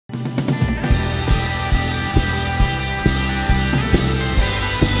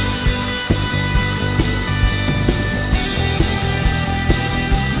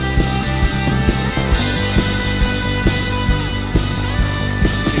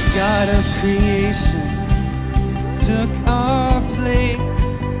God of creation took our place.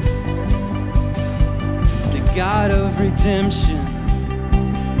 The God of redemption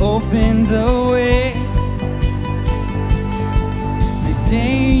opened the way. The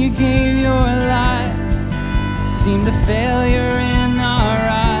day you gave your life seemed a failure in our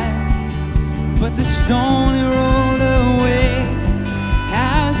eyes, but the stone it rolled away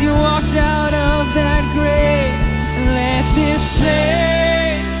as you walked out of that grave. Let this place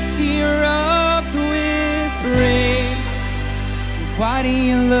erupt with praise. Why do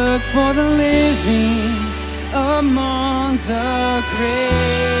you look for the living among the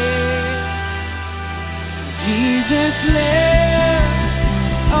grave? Jesus lives,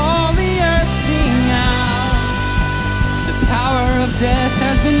 all the earth sing out. The power of death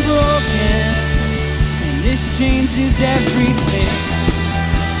has been broken, and this changes everything.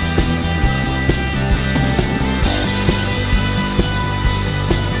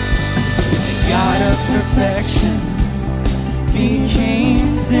 The God of perfection became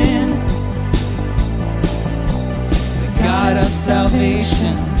sin. The God of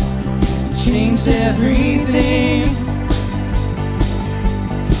salvation changed everything.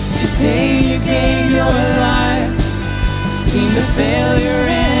 The day you gave your life seemed a failure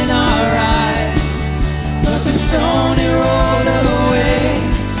in our eyes, but the stone it rolled away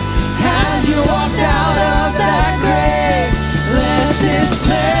as you walked out of that grave. Let this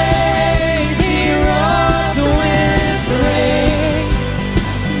place erupt with praise.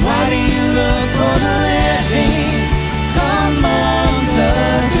 Why do you look for the living among the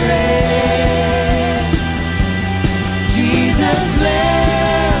grave? Jesus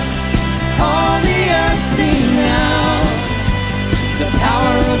lives, all the earth sing now. The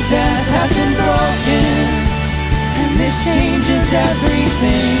power of death has been broken, and this changes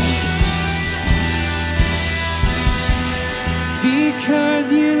everything. Because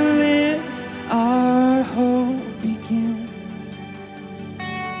you live, our hope begins.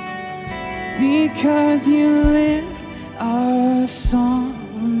 Because you live, our song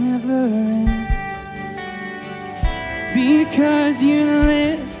will never end. Because you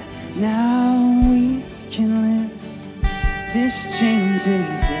live, now we can live. This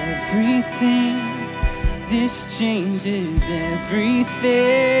changes everything. This changes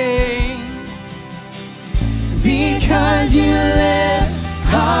everything. Because you live,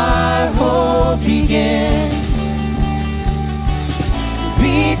 our hope begins.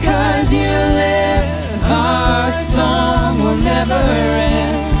 Because you live, our song will never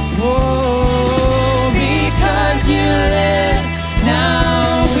end. Oh, because you live,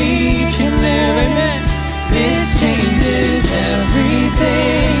 now we can live. Amen. This changes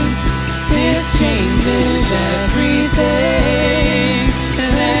everything. This changes everything.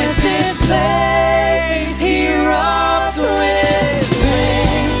 Let this place erupt with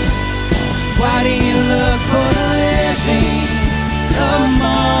praise. Why do you look for the living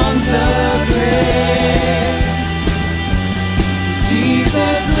among the grave?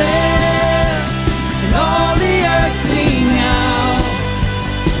 Jesus lives, and all the earth sing out.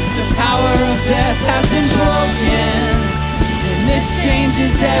 The power of death has been broken, and this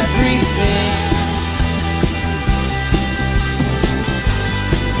changes everything.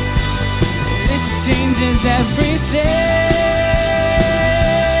 This changes everything.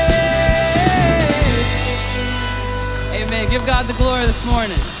 Amen. Give God the glory this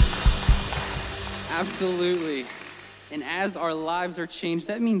morning. Absolutely. And as our lives are changed,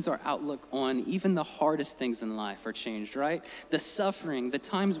 that means our outlook on even the hardest things in life are changed, right? The suffering, the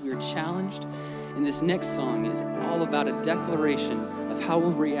times we are challenged. And this next song is all about a declaration of how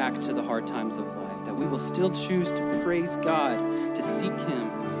we'll react to the hard times of life, that we will still choose to praise God, to seek Him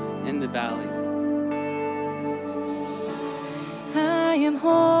in the valleys. I am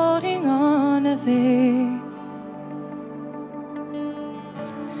holding on to faith,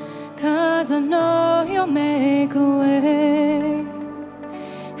 'cause I know You'll make a way.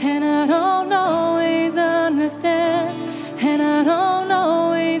 And I don't always understand, and I don't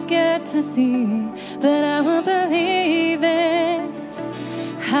always get to see, but I will believe it.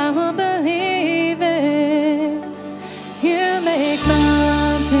 I will believe it. You make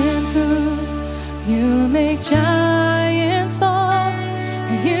mountains move, You make giants fall,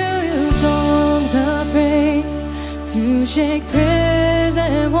 You use songs of praise to shake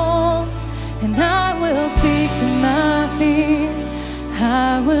prison walls. And I will speak to my fear,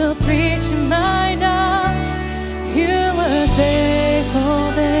 I will preach to my doubt. You were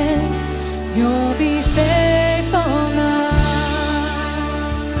faithful then, You'll be faithful now.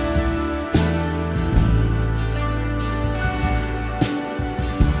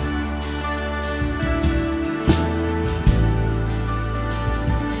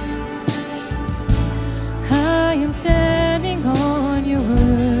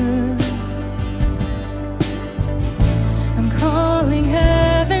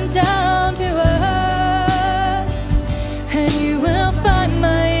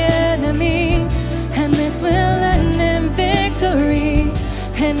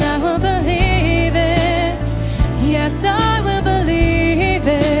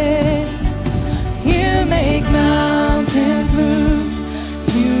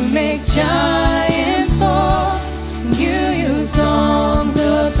 make giants fall. You use songs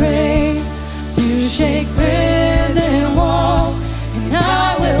of praise to shake prison walls. And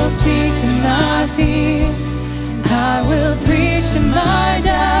I will speak to my fear. I will preach to my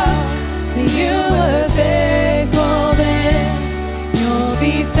doubt that you were faithful then. You'll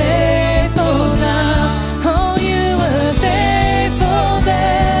be faithful now. Oh, you were faithful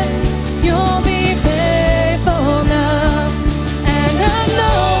then. You'll be faithful now. And I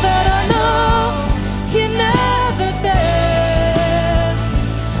know that I know you never fail.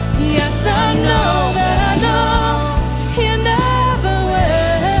 Yes, I know that I know you never will.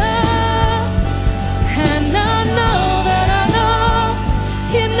 And I know that I know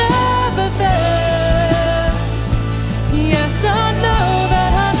you never fail. Yes, I know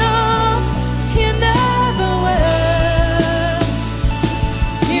that I know you never will.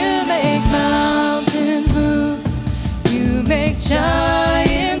 You make mountains move. You make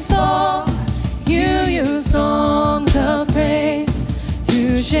giants fall. You use songs of praise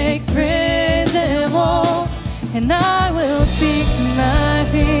to shake prison walls. And I will speak to my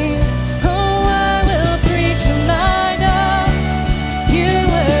fear. Oh, I will preach to my doubt. You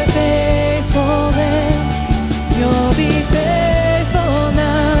were faithful then. You'll be faithful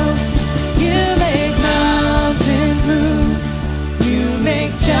now. You make mountains move. You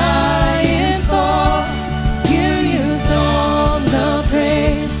make giants fall. You use songs of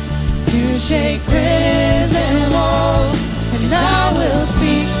praise to shake prison walls. And I will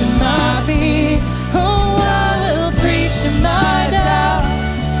speak to my fear. Oh, I will preach to my doubt.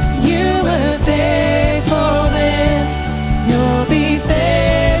 You were faithful then. You'll be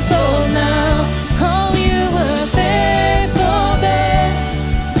faithful now. Oh, you were faithful then.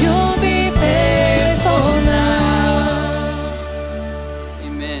 You'll be faithful now.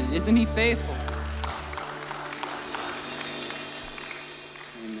 Amen. Isn't he faithful?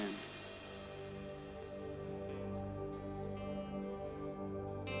 Amen.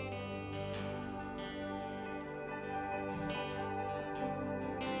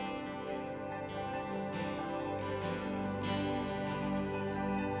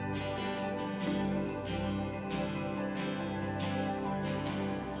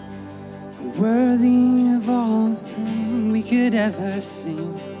 Worthy of all we could ever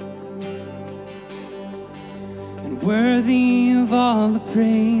sing, and worthy of all the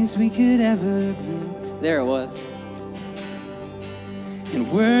praise we could ever bring. There it was. And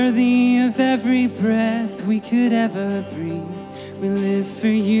worthy of every breath we could ever breathe. We live for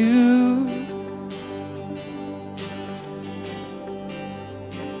you.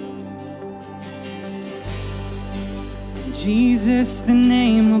 Jesus, the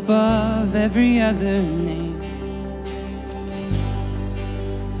name above every other name.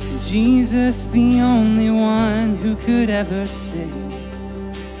 Jesus, the only one who could ever save.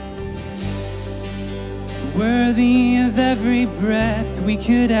 Worthy of every breath we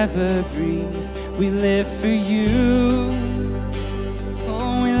could ever breathe. We live for you.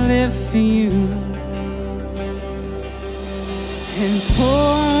 Oh, we live for you. And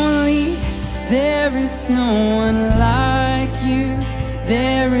holy, there is no one like you.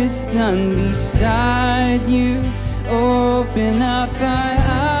 There is none beside you. Open up my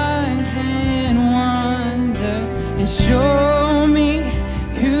eyes in wonder and show me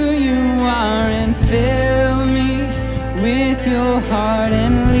who you are, and fill me with your heart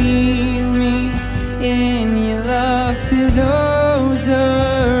and lead me in your love to those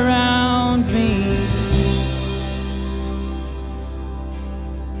around me.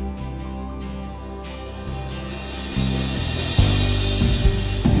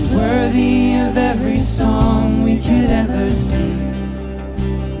 Worthy of every song we could ever sing,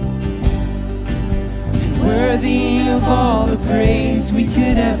 and worthy of all the praise we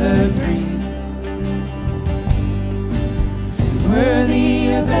could ever bring.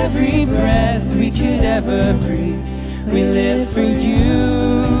 Worthy of every breath we could ever breathe. We live for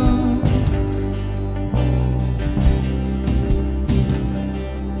you.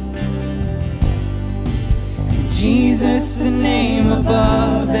 Jesus, the name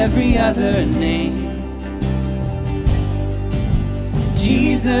above every other name.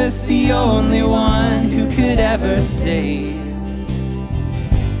 Jesus, the only one who could ever save.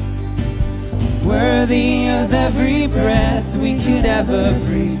 Worthy of every breath we could ever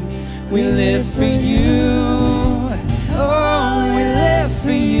breathe. We live for you. Oh, we live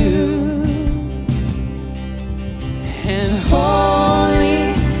for you. And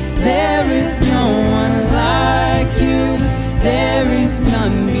holy, there is no one like you. There is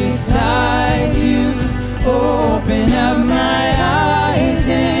none beside you. Open up my eyes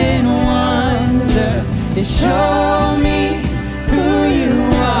in wonder and show me who you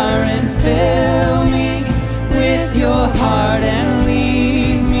are, and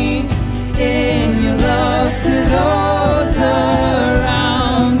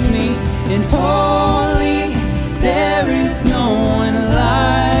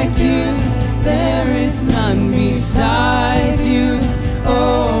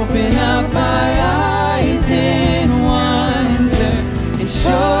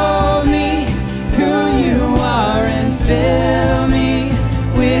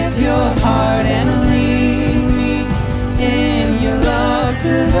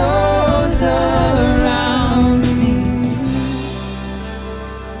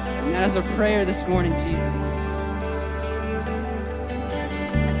prayer this morning, Jesus.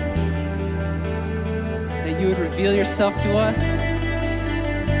 That you would reveal yourself to us,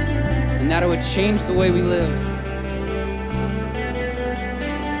 and that it would change the way we live.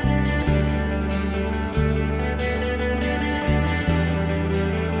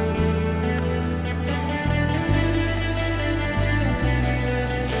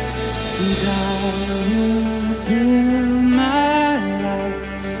 And I will build my life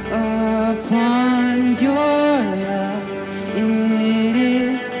upon your love. It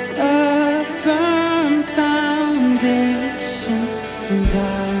is a firm foundation, and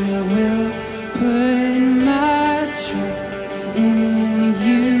I will put my trust in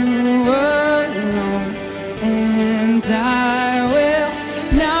you alone, and I will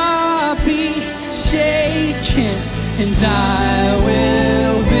not be shaken, and I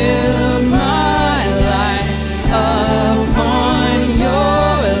will build my life upon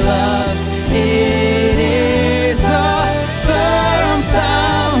your love. It is a firm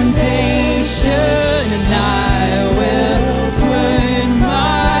foundation, and I will put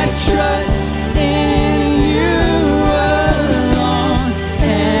my trust in you alone,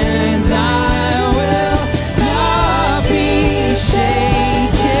 and I will not be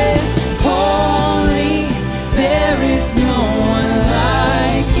shaken. Holy, there is no one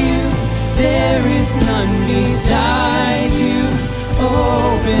like you. There is none beside you.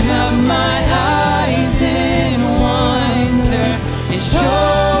 Open up my eyes in wonder and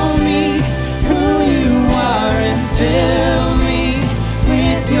show me who you are, and fill me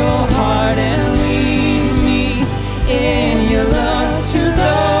with your heart and lead me in your love to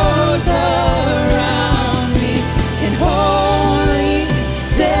those around me. And holy,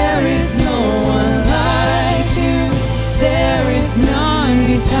 there is no one like you. There is none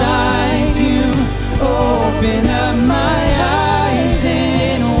beside you. Open up my eyes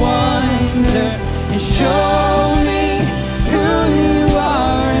in wonder and show me who you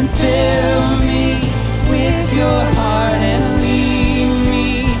are, and fill me with your heart and lead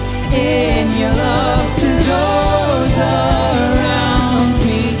me in your love to those around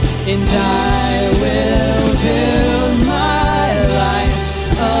me. And I will build my life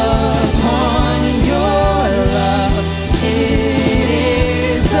upon your love.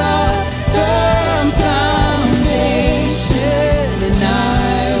 It is a firm foundation, and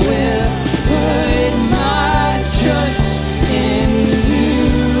I will put my trust in you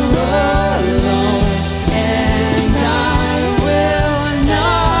alone, and I will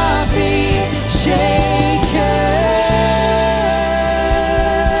not be shaken.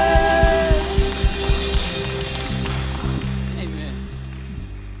 Amen.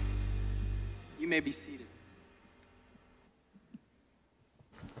 You may be seated.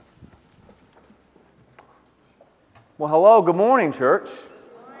 Well, hello, good morning, church.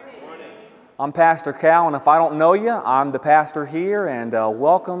 Good morning. I'm Pastor Cal, and if I don't know you, I'm the pastor here, and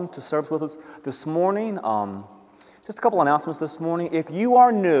welcome to service with us this morning. Just a couple announcements this morning. If you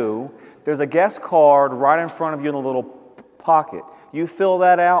are new, there's a guest card right in front of you in a little pocket. You fill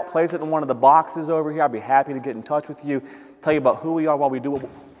that out, place it in one of the boxes over here. I'd be happy to get in touch with you, tell you about who we are, what we do,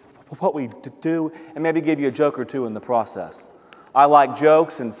 and maybe give you a joke or two in the process. I like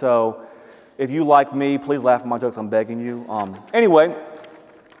jokes, and so if you like me, please laugh at my jokes, I'm begging you. Anyway,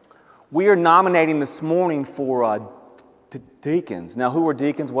 we are nominating this morning for deacons. Now, who are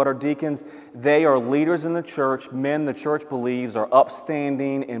deacons? What are deacons? They are leaders in the church, men the church believes are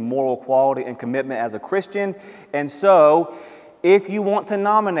upstanding in moral quality and commitment as a Christian. And so, if you want to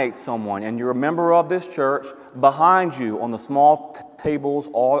nominate someone and you're a member of this church, behind you on the small tables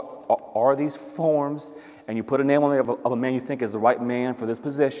are these forms, and you put a name on there of a man you think is the right man for this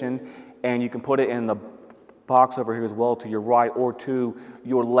position, and you can put it in the box over here as well to your right or to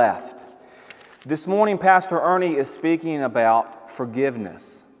your left. This morning, Pastor Ernie is speaking about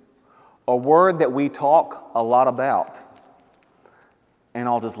forgiveness, a word that we talk a lot about, and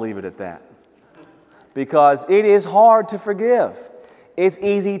I'll just leave it at that. Because it is hard to forgive. It's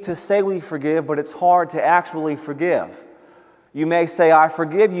easy to say we forgive, but it's hard to actually forgive. You may say, I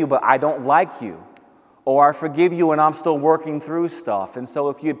forgive you, but I don't like you. Or I forgive you and I'm still working through stuff. And so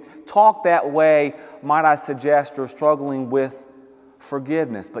if you talk that way, might I suggest you're struggling with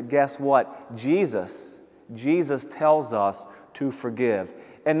forgiveness. But guess what? Jesus tells us to forgive.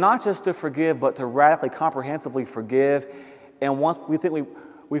 And not just to forgive, but to radically, comprehensively forgive. And once we think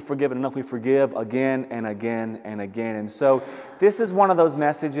we've forgiven enough, we forgive again and again and again. And so this is one of those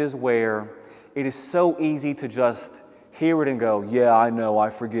messages where it is so easy to just hear it and go, yeah, I know, I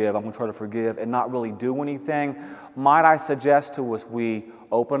forgive, I'm going to try to forgive, and not really do anything. Might I suggest to us we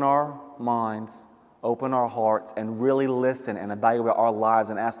open our minds, open our hearts, and really listen and evaluate our lives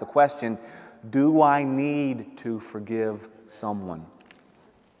and ask the question, do I need to forgive someone?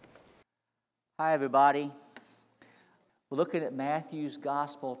 Hi, everybody. We're looking at Matthew's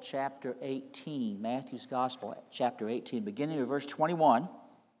Gospel, chapter 18. Matthew's Gospel, chapter 18, beginning of verse 21.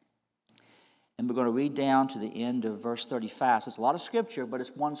 And we're going to read down to the end of verse 35. So it's a lot of scripture, but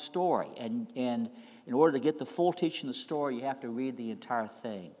it's one story. And in order to get the full teaching of the story, you have to read the entire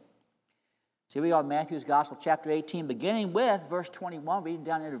thing. So here we are, Matthew's Gospel, chapter 18, beginning with verse 21, reading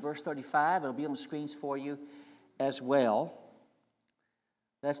down into verse 35. It'll be on the screens for you as well.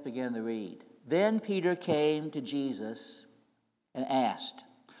 Let's begin to read. Then Peter came to Jesus and asked,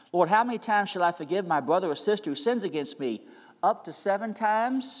 Lord, how many times shall I forgive my brother or sister who sins against me? Up to 7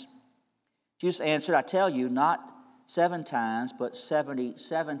 times? Jesus answered, I tell you, not 7 times, but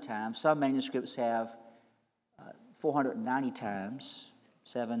 77 times. Some manuscripts have 490 times,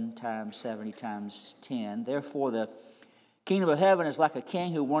 7 times 70 times 10. Therefore, the kingdom of heaven is like a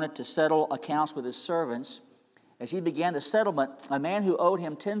king who wanted to settle accounts with his servants. As he began the settlement, a man who owed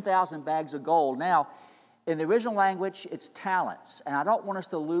him 10,000 bags of gold. Now, in the original language, it's talents. And I don't want us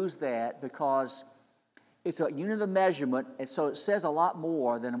to lose that because it's a unit of measurement, and so it says a lot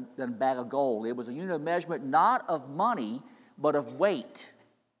more than a bag of gold. It was a unit of measurement not of money, but of weight.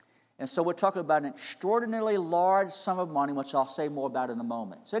 And so we're talking about an extraordinarily large sum of money, which I'll say more about in a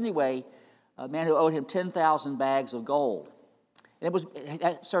moment. So anyway, a man who owed him 10,000 bags of gold. And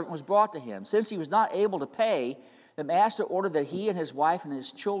that servant was brought to him. Since he was not able to pay, the master ordered that he and his wife and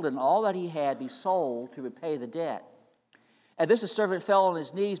his children, all that he had, be sold to repay the debt. At this, the servant fell on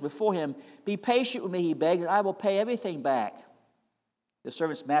his knees before him. Be patient with me, he begged, and I will pay everything back. The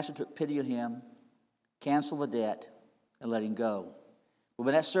servant's master took pity on him, canceled the debt, and let him go. But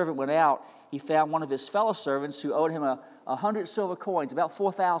when that servant went out, he found one of his fellow servants who owed him 100 silver coins, about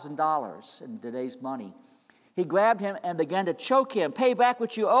 $4,000 in today's money. He grabbed him and began to choke him. Pay back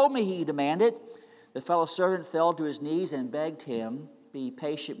what you owe me, he demanded. The fellow servant fell to his knees and begged him, be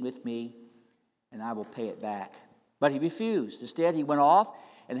patient with me, and I will pay it back. But he refused. Instead, he went off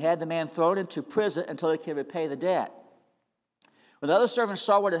and had the man thrown into prison until he could repay the debt. When the other servants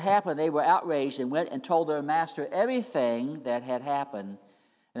saw what had happened, they were outraged and went and told their master everything that had happened.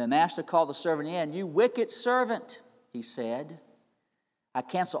 And the master called the servant in. You wicked servant, he said. I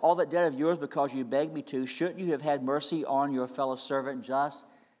cancel all that debt of yours because you begged me to. Shouldn't you have had mercy on your fellow servant just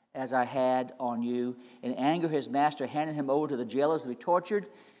as I had on you? In anger, his master handed him over to the jailers to be tortured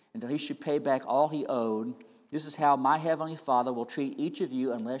until he should pay back all he owed. This is how my heavenly Father will treat each of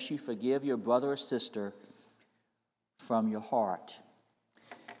you unless you forgive your brother or sister from your heart.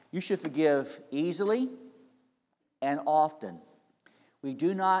 You should forgive easily and often. We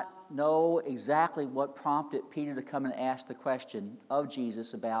do not know exactly what prompted Peter to come and ask the question of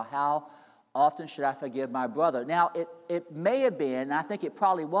Jesus about how often should I forgive my brother. Now, it may have been, and I think it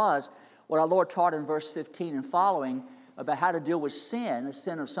probably was, what our Lord taught in verse 15 and following about how to deal with sin, the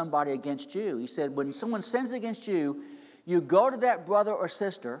sin of somebody against you. He said, when someone sins against you, you go to that brother or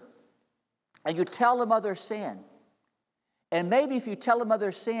sister and you tell them of their sin. And maybe if you tell them of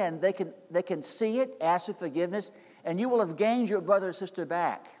their sin, they can see it, ask for forgiveness, and you will have gained your brother or sister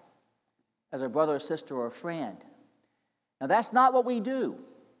back as a brother or sister or a friend. Now, that's not what we do.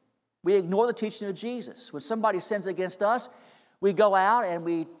 We ignore the teaching of Jesus. When somebody sins against us, we go out and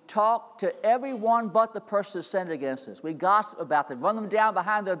we talk to everyone but the person who sinned against us. We gossip about them, run them down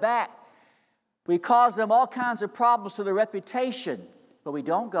behind their back. We cause them all kinds of problems to their reputation, but we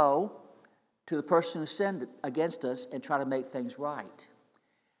don't go to the person who sinned against us and try to make things right.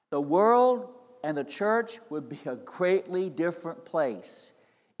 The world and the church would be a greatly different place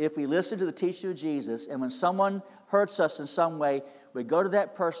if we listen to the teaching of Jesus, and when someone hurts us in some way, we go to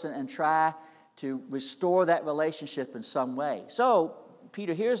that person and try to restore that relationship in some way. So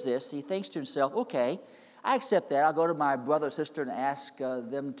Peter hears this. He thinks to himself, okay, I accept that. I'll go to my brother or sister and ask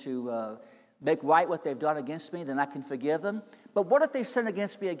them to make right what they've done against me. Then I can forgive them. But what if they sin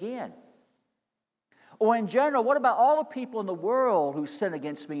against me again? Or in general, what about all the people in the world who sin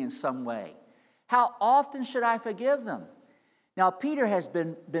against me in some way? How often should I forgive them? Now, Peter has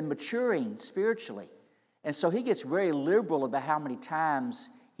been maturing spiritually, and so he gets very liberal about how many times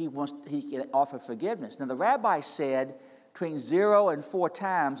he can offer forgiveness. Now, the rabbi said between 0 and 4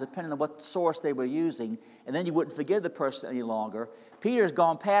 times, depending on what source they were using, and then you wouldn't forgive the person any longer. Peter's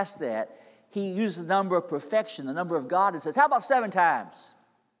gone past that. He uses the number of perfection, the number of God, and says, how about 7 times?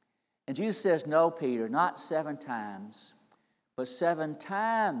 And Jesus says, no, Peter, not 7 times, but 7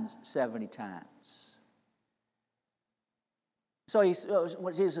 times 70 times. So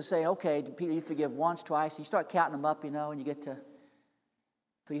what Jesus is saying, okay, Peter, you forgive once, twice. You start counting them up, and you get to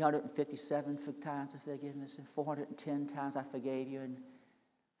 357 times of forgiveness, and 410 times I forgave you, and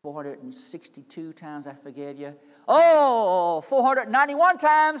 462 times I forgave you. Oh, 491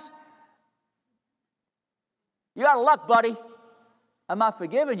 times. You're out of luck, buddy. I'm not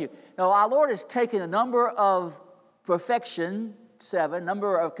forgiving you. No, our Lord has taken the number of perfection, 7,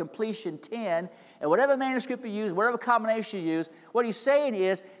 number of completion, 10, and whatever manuscript you use, whatever combination you use, what he's saying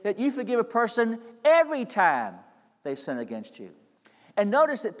is that you forgive a person every time they sin against you. And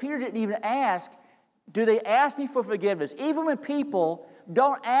notice that Peter didn't even ask, do they ask me for forgiveness? Even when people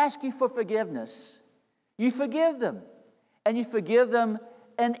don't ask you for forgiveness, you forgive them. And you forgive them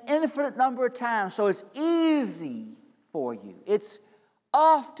an infinite number of times. So it's easy for you. It's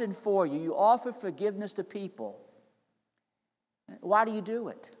often for you. You offer forgiveness to people. Why do you do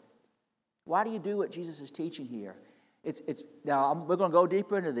it? Why do you do what Jesus is teaching here? Now, we're going to go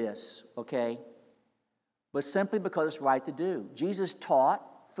deeper into this, okay? But simply because it's right to do. Jesus taught,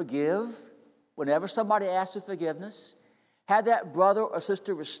 forgive whenever somebody asks for forgiveness. Have that brother or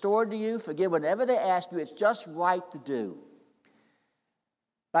sister restored to you. Forgive whenever they ask you. It's just right to do.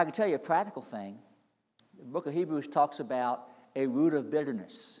 But I can tell you a practical thing. The book of Hebrews talks about a root of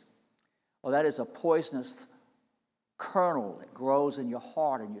bitterness. Well, that is a poisonous kernel that grows in your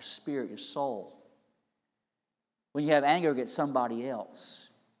heart and your spirit, your soul. When you have anger against somebody else.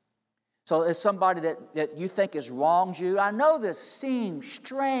 So it's somebody that you think has wronged you. I know this seems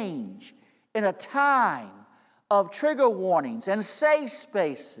strange in a time of trigger warnings and safe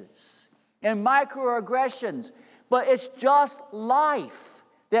spaces and microaggressions, but it's just life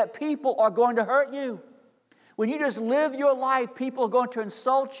that people are going to hurt you. When you just live your life, people are going to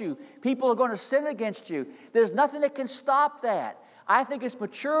insult you. People are going to sin against you. There's nothing that can stop that. I think it's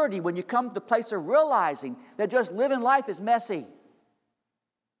maturity when you come to the place of realizing that just living life is messy.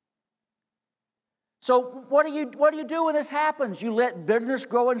 So what do you do when this happens? You let bitterness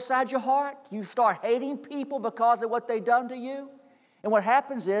grow inside your heart. You start hating people because of what they've done to you. And what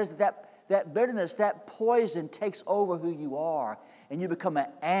happens is that bitterness, that poison takes over who you are. And you become an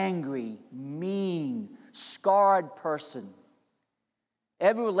angry, mean, scarred person.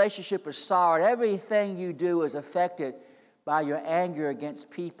 Every relationship is soured. Everything you do is affected by your anger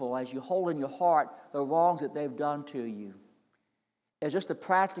against people as you hold in your heart the wrongs that they've done to you. It's just a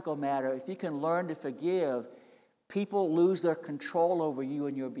practical matter. If you can learn to forgive, people lose their control over you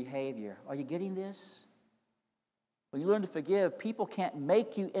and your behavior. Are you getting this? When you learn to forgive, people can't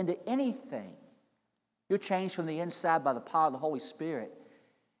make you into anything. You're changed from the inside by the power of the Holy Spirit.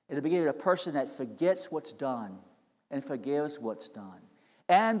 It'll be a person that forgets what's done and forgives what's done.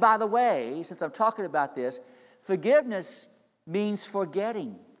 And by the way, since I'm talking about this, forgiveness means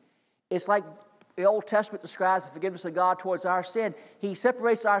forgetting. It's like the Old Testament describes the forgiveness of God towards our sin. He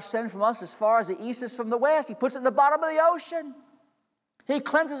separates our sin from us as far as the east is from the west. He puts it in the bottom of the ocean. He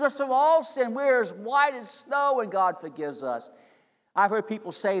cleanses us of all sin. We're as white as snow when God forgives us. I've heard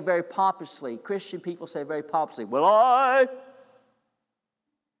people say very pompously, Christian people say very pompously, did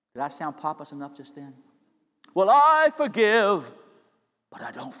I sound pompous enough just then? Well, I forgive, but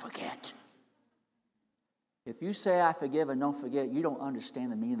I don't forget. If you say I forgive and don't forget, you don't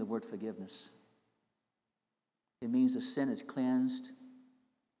understand the meaning of the word forgiveness. It means the sin is cleansed,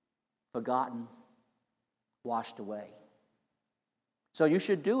 forgotten, washed away. So you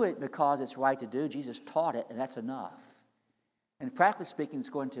should do it because it's right to do. Jesus taught it, and that's enough. And practically speaking, it's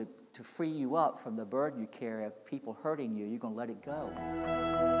going to free you up from the burden you carry of people hurting you. You're going to let it go.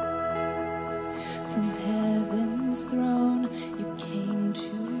 From heaven's throne you came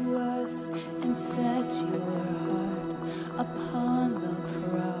to us and set your heart upon the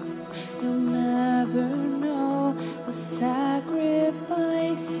cross. You'll never know the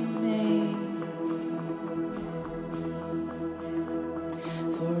sacrifice you made.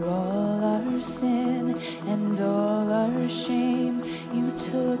 For all our sin and all our shame, you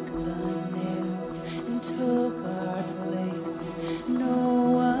took the nails and took our place.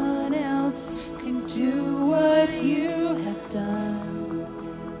 No one else can do what you have done.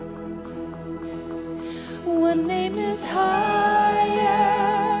 One name is higher,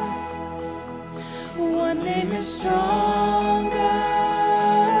 one name is stronger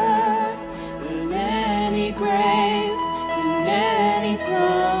than any grave, than any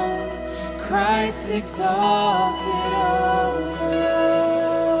throne. Christ exalted over all.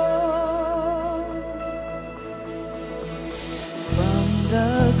 From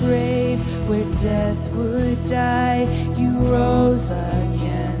the grave where death would die, you rose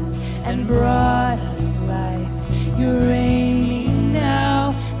again and brought us life. You're reigning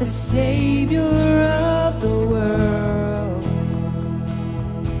now, the Savior of the world.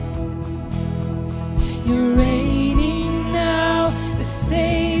 You're reigning now, the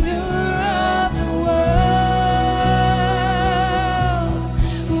Savior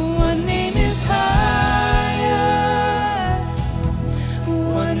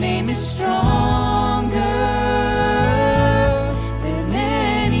Your name is stronger than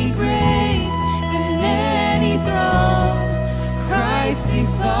any grave, than any throne. Christ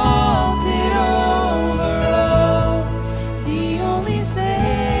exalted over all, the only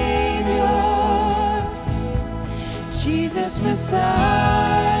Savior, Jesus Messiah.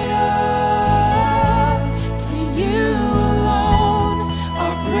 To you alone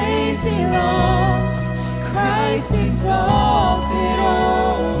our praise belongs. Christ exalted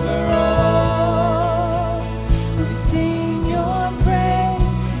over all. We sing your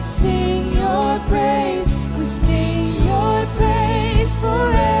praise, we sing your praise, we sing your praise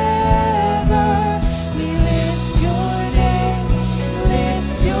forever. We lift your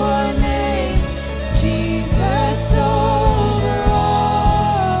name, Jesus over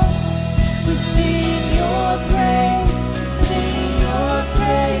all. We sing your praise, we sing your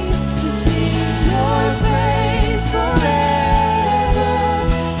praise, we sing your praise forever.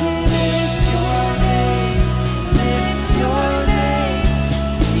 We lift your name,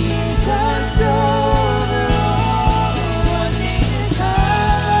 Jesus over all. One name is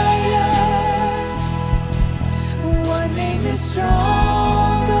higher, one name is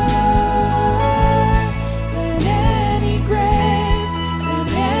stronger than any grave, than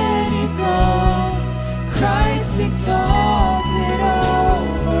any throne. Christ exalted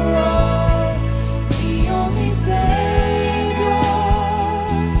over all, the only Savior,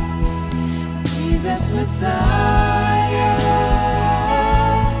 Jesus Messiah.